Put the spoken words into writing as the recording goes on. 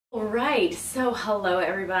Alright, so hello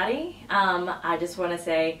everybody. I just want to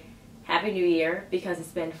say Happy New Year because it's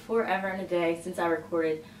been forever and a day since I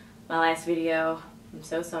recorded my last video. I'm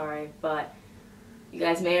so sorry, but you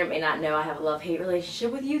guys may or may not know I have a love-hate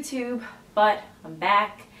relationship with YouTube, but I'm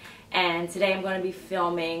back and today I'm going to be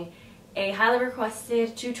filming a highly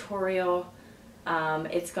requested tutorial.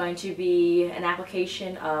 It's going to be an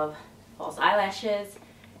application of false eyelashes,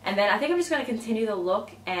 and then I think I'm just going to continue the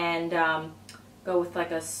look and go with like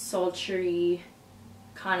a sultry,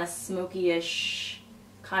 kind of smoky-ish,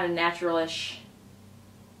 kind of natural-ish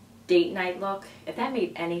date night look, if that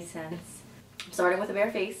made any sense. I'm starting with a bare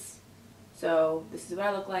face, so this is what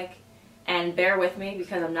I look like. And bear with me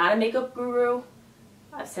because I'm not a makeup guru.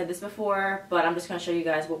 I've said this before, but I'm just going to show you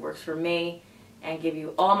guys what works for me and give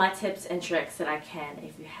you all my tips and tricks that I can.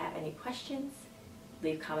 If you have any questions,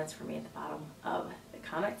 leave comments for me at the bottom of the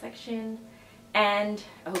comment section. And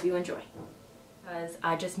I hope you enjoy. Because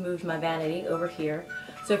I just moved my vanity over here.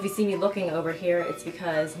 So if you see me looking over here, it's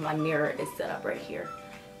because my mirror is set up right here.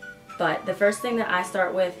 But the first thing that I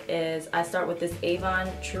start with is I start with this Avon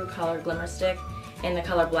True Color Glimmer Stick in the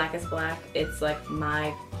color Blackest Black. It's like my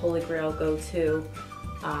holy grail go-to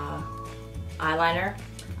eyeliner.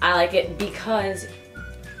 I like it because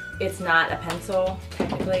it's not a pencil,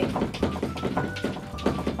 technically.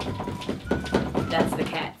 That's the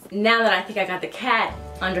cat. Now that I think I got the cat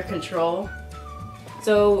under control,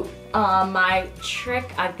 so my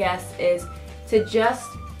trick, I guess, is to just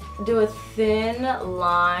do a thin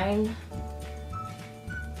line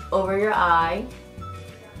over your eye.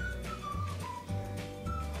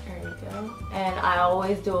 There you go. And I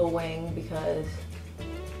always do a wing because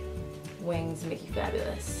wings make you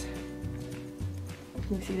fabulous.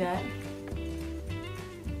 Can you see that?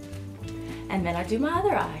 And then I do my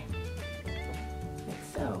other eye, like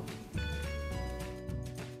so.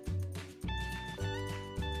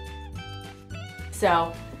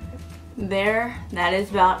 So there, that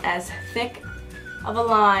is about as thick of a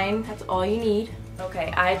line. That's all you need.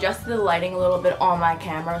 Okay, I adjusted the lighting a little bit on my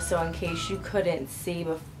camera, so in case you couldn't see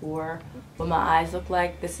before what my eyes look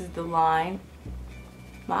like, this is the line,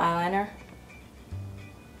 my eyeliner,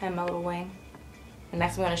 and my little wing. And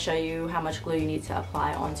next I'm going to show you how much glue you need to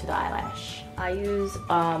apply onto the eyelash. I use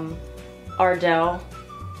Ardell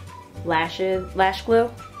lash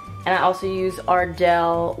glue. And I also use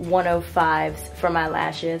Ardell 105s for my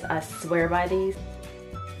lashes. I swear by these.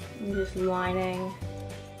 I'm just lining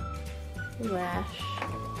the lash.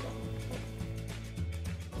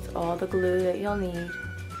 It's all the glue that you'll need.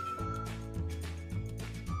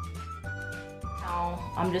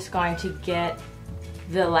 Now I'm just going to get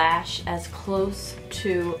the lash as close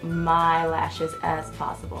to my lashes as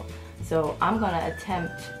possible. So I'm going to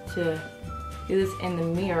attempt to do this in the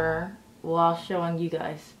mirror while showing you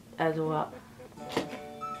guys as well.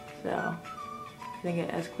 So I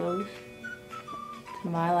get as close to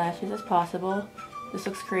my lashes as possible. This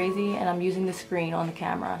looks crazy and I'm using the screen on the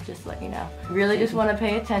camera, just to let you know. Really just want to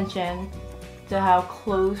pay attention to how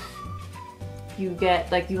close you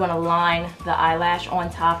get, like you want to line the eyelash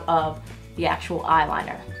on top of the actual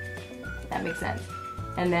eyeliner. That makes sense.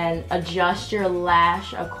 And then adjust your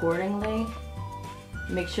lash accordingly.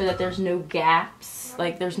 Make sure that there's no gaps,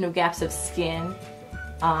 like there's no gaps of skin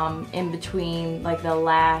in between like the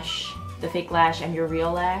lash, the fake lash and your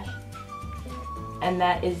real lash. And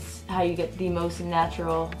that is how you get the most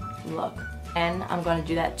natural look. And I'm going to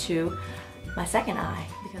do that to my second eye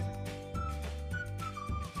because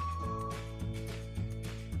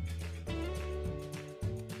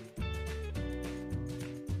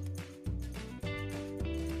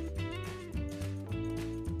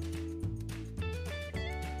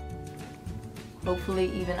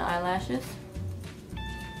hopefully even eyelashes.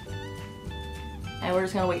 And we're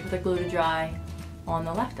just going to wait for the glue to dry on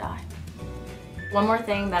the left eye. One more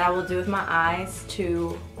thing that I will do with my eyes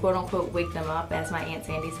to quote-unquote wake them up, as my Aunt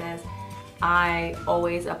Sandy says, I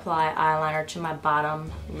always apply eyeliner to my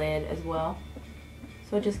bottom lid as well.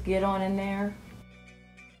 So just get on in there.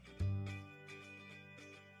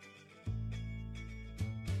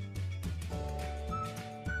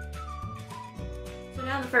 So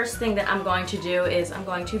now the first thing that I'm going to do is I'm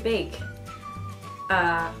going to bake.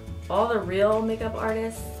 All the real makeup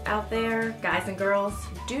artists out there, guys and girls,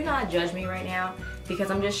 do not judge me right now because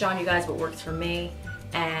I'm just showing you guys what works for me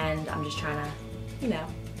and I'm just trying to, you know,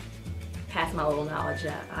 pass my little knowledge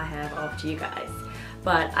that I have off to you guys.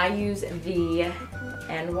 But I use the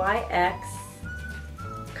NYX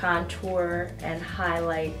Contour and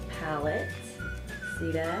Highlight Palette.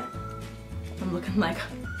 See that? I'm looking like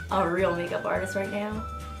a real makeup artist right now.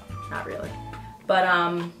 Not really. But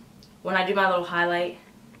when I do my little highlight,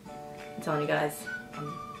 I'm telling you guys,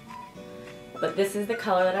 I'm but this is the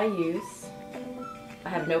color that I use. I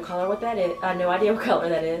have no color what that is. No idea what color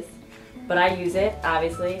that is, but I use it.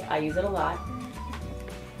 Obviously, I use it a lot.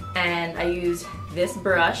 And I use this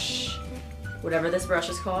brush, whatever this brush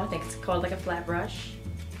is called. I think it's called like a flat brush.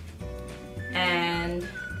 And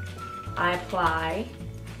I apply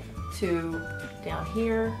to down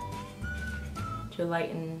here to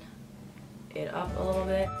lighten it up a little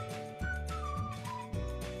bit.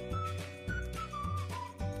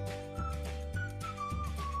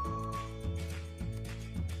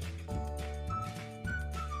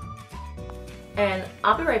 And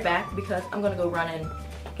I'll be right back because I'm gonna go run and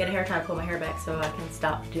get a hair tie to pull my hair back so I can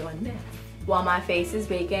stop doing this. While my face is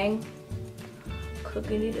baking,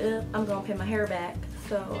 cooking it up, I'm gonna pin my hair back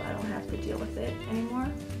so I don't have to deal with it anymore.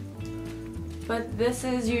 But this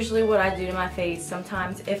is usually what I do to my face.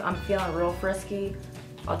 Sometimes if I'm feeling real frisky,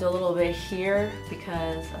 I'll do a little bit here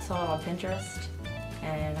because I saw it on Pinterest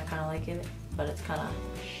and I kind of like it, but it's kind of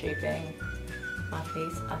shaping my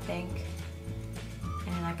face, I think.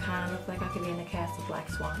 And I kind of look like I could be in the cast of Black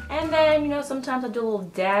Swan. And then, you know, sometimes I do a little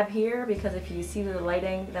dab here because if you see the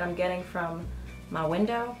lighting that I'm getting from my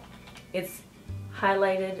window, it's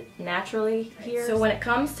highlighted naturally here. So when it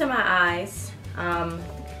comes to my eyes,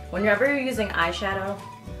 whenever you're using eyeshadow,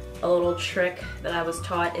 a little trick that I was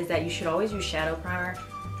taught is that you should always use shadow primer.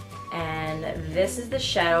 And this is the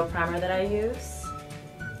shadow primer that I use.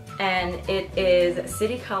 And it is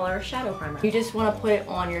City Color Shadow Primer. You just want to put it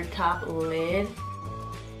on your top lid.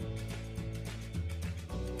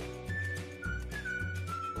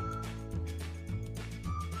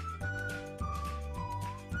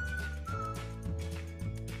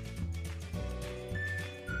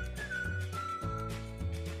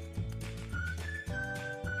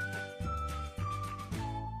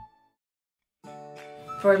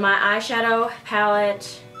 For my eyeshadow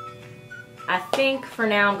palette, I think for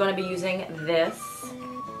now I'm going to be using this.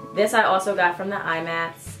 This I also got from the eye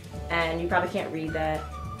mats, and you probably can't read that.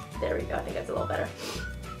 There we go, I think that's a little better.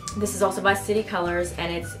 This is also by City Colors,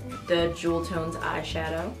 and it's the Jewel Tones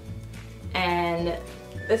eyeshadow. And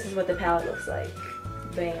this is what the palette looks like.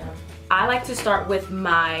 Bam. I like to start with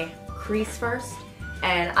my crease first,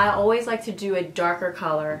 and I always like to do a darker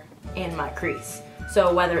color in my crease.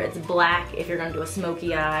 So whether it's black, if you're gonna do a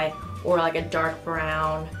smoky eye, or like a dark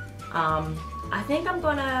brown. I think I'm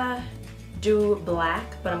gonna do black,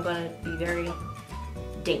 but I'm gonna be very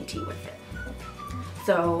dainty with it.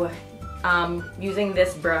 So using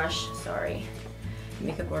this brush, sorry,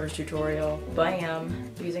 makeup artist tutorial,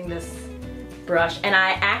 bam, using this brush. And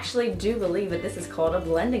I actually do believe that this is called a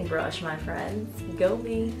blending brush, my friends. Go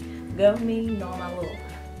me, know my little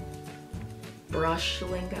brush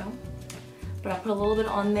lingo. But I put a little bit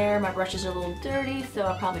on there. My brushes are a little dirty, so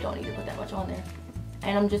I probably don't need to put that much on there.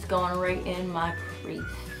 And I'm just going right in my crease.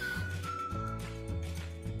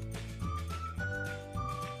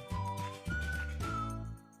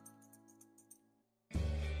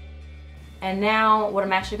 And now what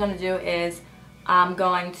I'm actually going to do is I'm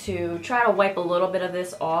going to try to wipe a little bit of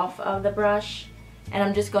this off of the brush. And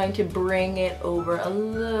I'm just going to bring it over a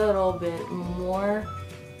little bit more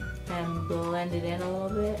and blend it in a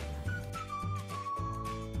little bit.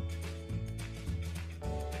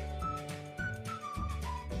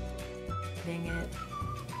 It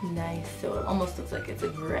nice so it almost looks like it's a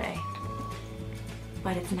gray,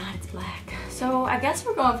 but it's not, it's black. So I guess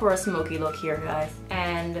we're going for a smoky look here, guys.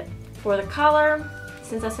 And for the color,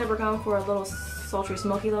 since I said we're going for a little sultry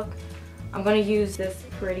smoky look, I'm going to use this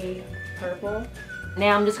pretty purple.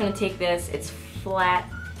 Now I'm just going to take this, it's flat,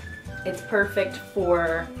 it's perfect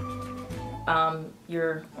for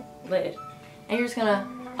your lid, and you're just going to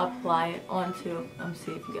apply it onto, let me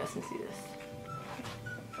see if you guys can see this.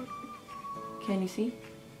 Can you see?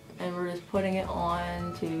 And we're just putting it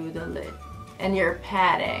onto the lid. And you're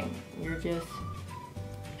patting. You're just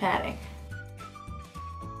patting.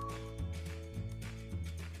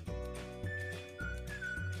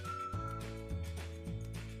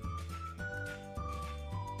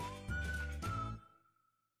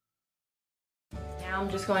 Now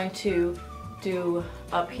I'm just going to do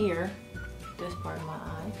up here, this part of my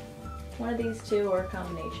eye. One of these two or a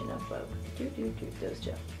combination of both. Those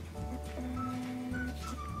two.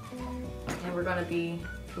 And we're gonna be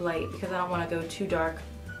light because I don't want to go too dark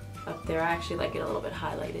up there. I actually like it a little bit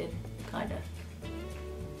highlighted, kinda.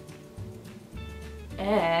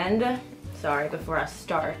 And, sorry, before I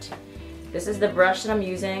start, this is the brush that I'm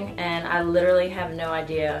using, and I literally have no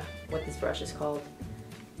idea what this brush is called.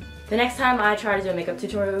 The next time I try to do a makeup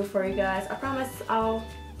tutorial for you guys, I promise I'll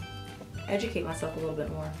educate myself a little bit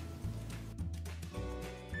more.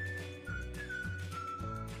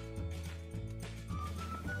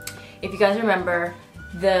 If you guys remember,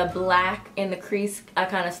 the black in the crease, I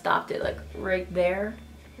kind of stopped it like right there.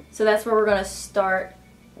 So that's where we're going to start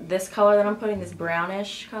this color that I'm putting, this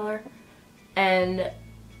brownish color. And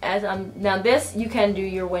now this, you can do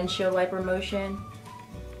your windshield wiper motion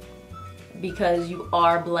because you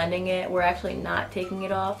are blending it. We're actually not taking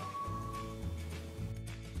it off.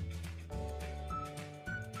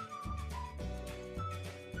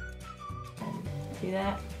 See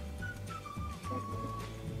that?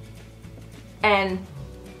 And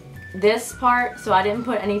this part, so I didn't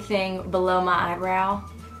put anything below my eyebrow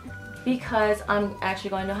because I'm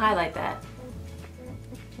actually going to highlight that.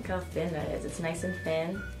 Look how thin that is. It's nice and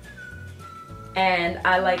thin. And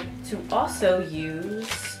I like to also use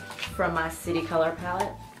from my City Color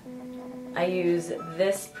palette, I use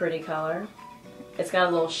this pretty color. It's got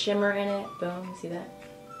a little shimmer in it. Boom, see that?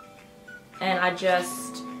 And I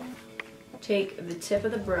just take the tip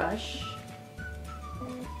of the brush,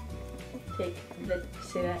 see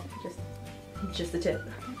that? Just the tip.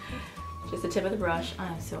 Just the tip of the brush.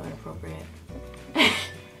 I'm so inappropriate.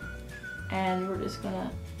 And we're just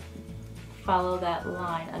gonna follow that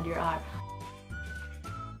line under your eye.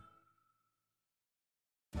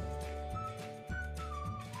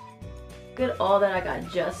 Get all that I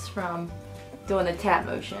got just from doing the tap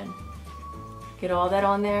motion. Get all that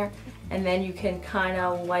on there, and then you can kind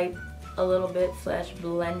of wipe a little bit slash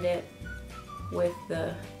blend it with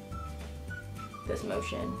this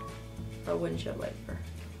motion or windshield wiper.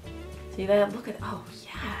 See that? Look at, oh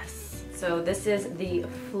yes. So this is the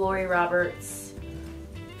Florrie Roberts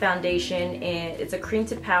foundation, and it's a cream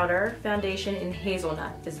to powder foundation in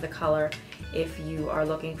hazelnut is the color if you are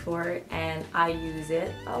looking for it, and I use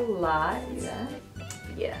it a lot. See that?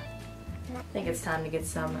 Yeah. I think it's time to get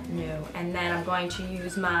some new. And then I'm going to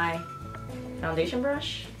use my foundation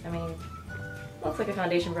brush. I mean, looks like a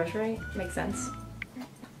foundation brush, right? Makes sense.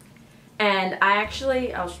 And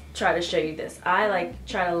I'll try to show you this. I like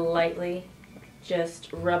try to lightly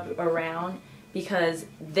just rub around because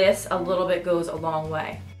this a little bit goes a long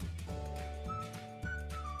way.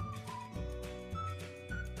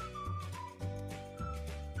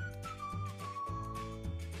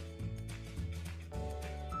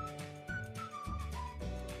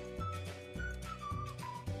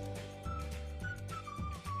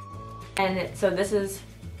 And so this is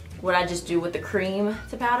what I just do with the cream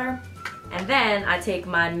to powder. And then I take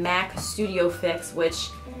my MAC Studio Fix, which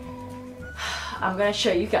I'm gonna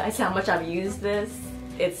show you guys how much I've used this.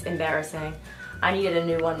 It's embarrassing. I needed a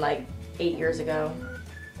new one like 8 years ago.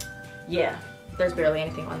 Yeah, there's barely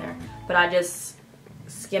anything on there. But I just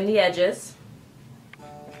skim the edges.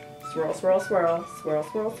 Swirl, swirl, swirl, swirl,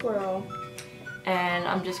 swirl, swirl. And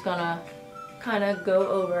I'm just gonna kind of go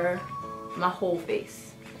over my whole face.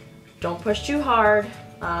 Don't push too hard.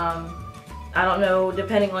 I don't know,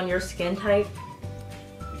 depending on your skin type,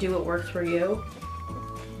 do what works for you,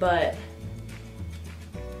 but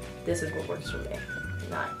this is what works for me,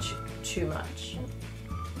 not too much.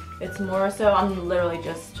 It's more so, I'm literally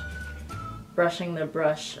just brushing the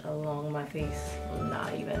brush along my face,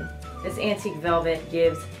 not even. This antique velvet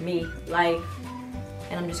gives me life,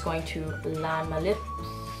 and I'm just going to line my lips.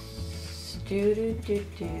 Do do do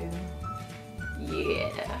do.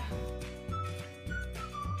 Yeah.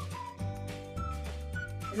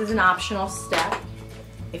 This is an optional step.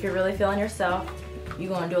 If you're really feeling yourself, you're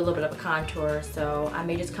going to do a little bit of a contour. So I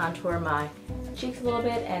may just contour my cheeks a little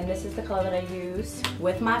bit, and this is the color that I use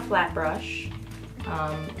with my flat brush.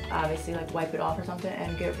 Obviously, like wipe it off or something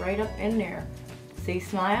and get right up in there. See,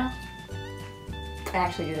 smile. I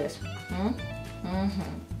actually do this. And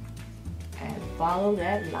follow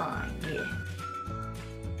that line. Yeah.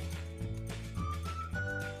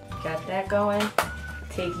 Got that going.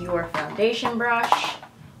 Take your foundation brush.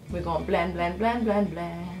 We're gonna blend, blend, blend, blend,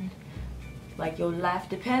 blend. Like your life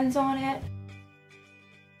depends on it.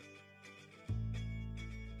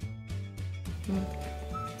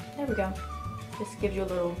 There we go. Just gives you a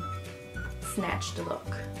little snatched look.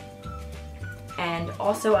 And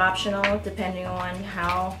also optional, depending on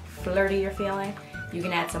how flirty you're feeling, you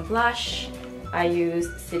can add some blush. I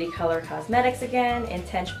use City Color Cosmetics again,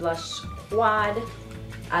 Intense Blush Quad.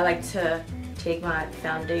 I like to take my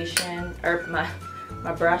foundation, or my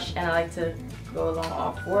brush, and I like to go along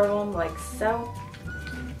all four of them like so.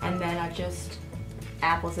 And then I just,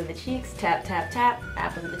 apples of the cheeks, tap, tap, tap,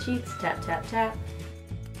 apples of the cheeks, tap, tap, tap.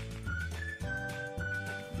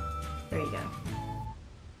 There you go.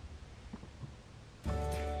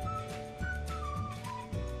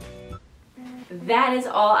 That is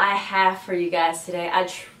all I have for you guys today. I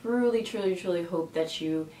truly, truly, truly hope that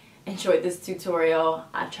you enjoyed this tutorial.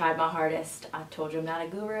 I tried my hardest. I told you I'm not a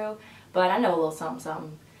guru, but I know a little something,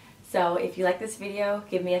 something. So if you like this video,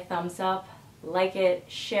 give me a thumbs up, like it,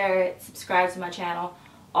 share it, subscribe to my channel,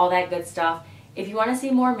 all that good stuff. If you want to see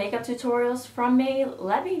more makeup tutorials from me,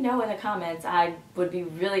 let me know in the comments. I would be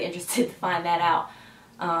really interested to find that out.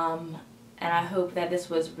 And I hope that this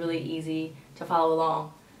was really easy to follow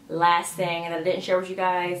along. Last thing that I didn't share with you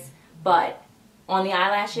guys, but on the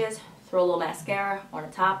eyelashes, throw a little mascara on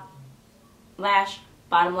the top lash,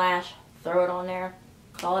 bottom lash, throw it on there.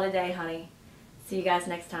 Call it a day, honey. See you guys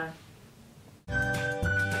next time.